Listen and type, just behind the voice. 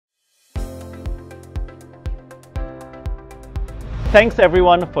Thanks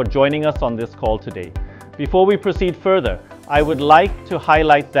everyone for joining us on this call today. Before we proceed further, I would like to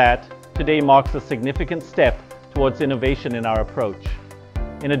highlight that today marks a significant step towards innovation in our approach.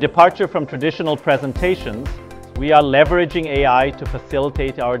 In a departure from traditional presentations, we are leveraging AI to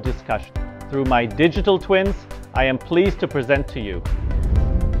facilitate our discussion. Through my digital twins, I am pleased to present to you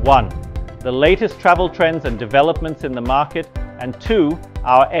 1. The latest travel trends and developments in the market, and 2.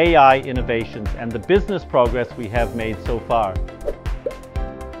 Our AI innovations and the business progress we have made so far.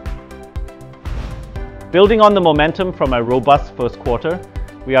 Building on the momentum from a robust first quarter,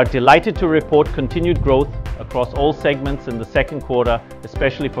 we are delighted to report continued growth across all segments in the second quarter,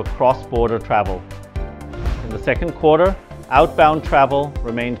 especially for cross-border travel. In the second quarter, outbound travel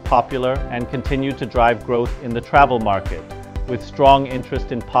remained popular and continued to drive growth in the travel market, with strong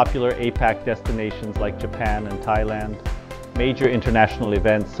interest in popular APAC destinations like Japan and Thailand. Major international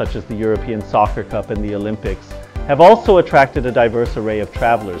events such as the European Soccer Cup and the Olympics have also attracted a diverse array of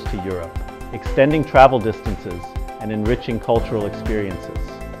travelers to Europe, extending travel distances and enriching cultural experiences.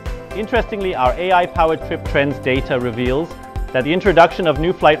 Interestingly, our AI-powered trip trends data reveals that the introduction of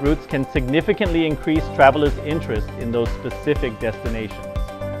new flight routes can significantly increase travelers' interest in those specific destinations.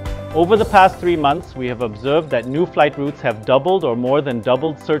 Over the past 3 months, we have observed that new flight routes have doubled or more than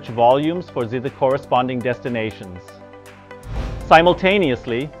doubled search volumes for the corresponding destinations.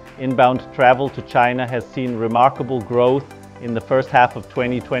 Simultaneously, inbound travel to China has seen remarkable growth in the first half of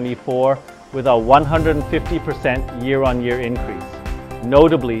 2024 with a 150% year-on-year increase.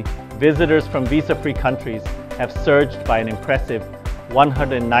 Notably, visitors from visa-free countries have surged by an impressive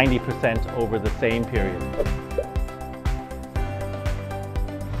 190% over the same period.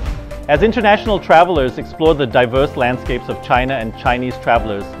 As international travelers explore the diverse landscapes of China and Chinese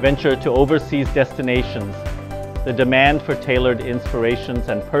travelers venture to overseas destinations, the demand for tailored inspirations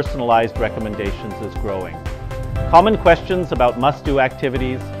and personalized recommendations is growing. Common questions about must-do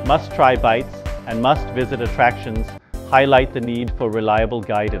activities, must-try bites, and must-visit attractions highlight the need for reliable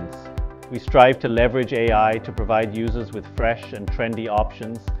guidance. We strive to leverage AI to provide users with fresh and trendy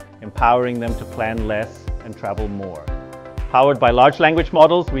options, empowering them to plan less and travel more. Powered by large language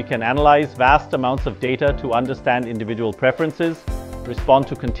models, we can analyze vast amounts of data to understand individual preferences, respond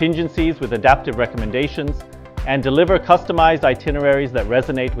to contingencies with adaptive recommendations, and deliver customized itineraries that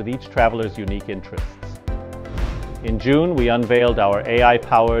resonate with each traveler's unique interests. In June, we unveiled our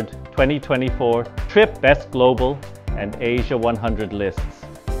AI-powered 2024 Trip Best Global and Asia 100 lists,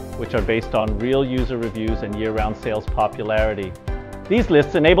 which are based on real user reviews and year-round sales popularity. These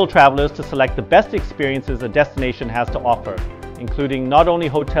lists enable travelers to select the best experiences a destination has to offer, including not only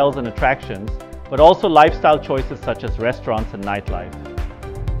hotels and attractions, but also lifestyle choices such as restaurants and nightlife.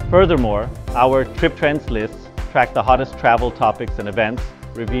 Furthermore, our Trip Trends lists track the hottest travel topics and events,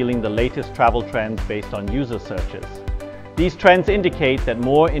 revealing the latest travel trends based on user searches. These trends indicate that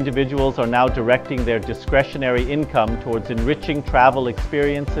more individuals are now directing their discretionary income towards enriching travel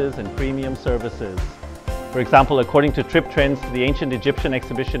experiences and premium services. For example, according to Trip Trends, the ancient Egyptian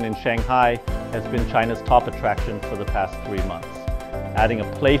exhibition in Shanghai has been China's top attraction for the past 3 months. Adding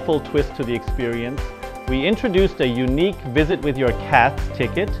a playful twist to the experience, we introduced a unique Visit with Your Cats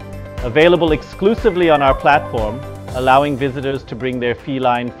ticket, available exclusively on our platform, allowing visitors to bring their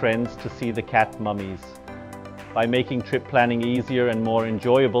feline friends to see the cat mummies. By making trip planning easier and more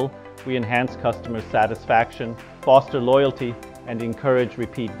enjoyable, we enhance customer satisfaction, foster loyalty, and encourage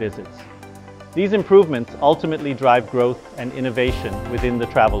repeat visits. These improvements ultimately drive growth and innovation within the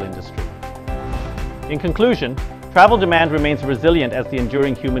travel industry. In conclusion, travel demand remains resilient as the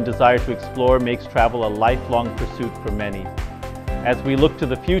enduring human desire to explore makes travel a lifelong pursuit for many. As we look to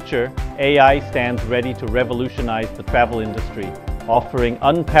the future, AI stands ready to revolutionize the travel industry, offering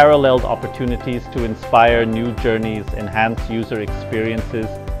unparalleled opportunities to inspire new journeys, enhance user experiences,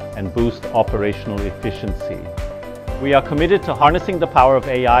 and boost operational efficiency. We are committed to harnessing the power of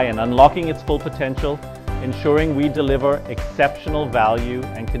AI and unlocking its full potential, ensuring we deliver exceptional value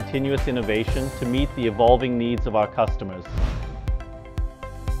and continuous innovation to meet the evolving needs of our customers.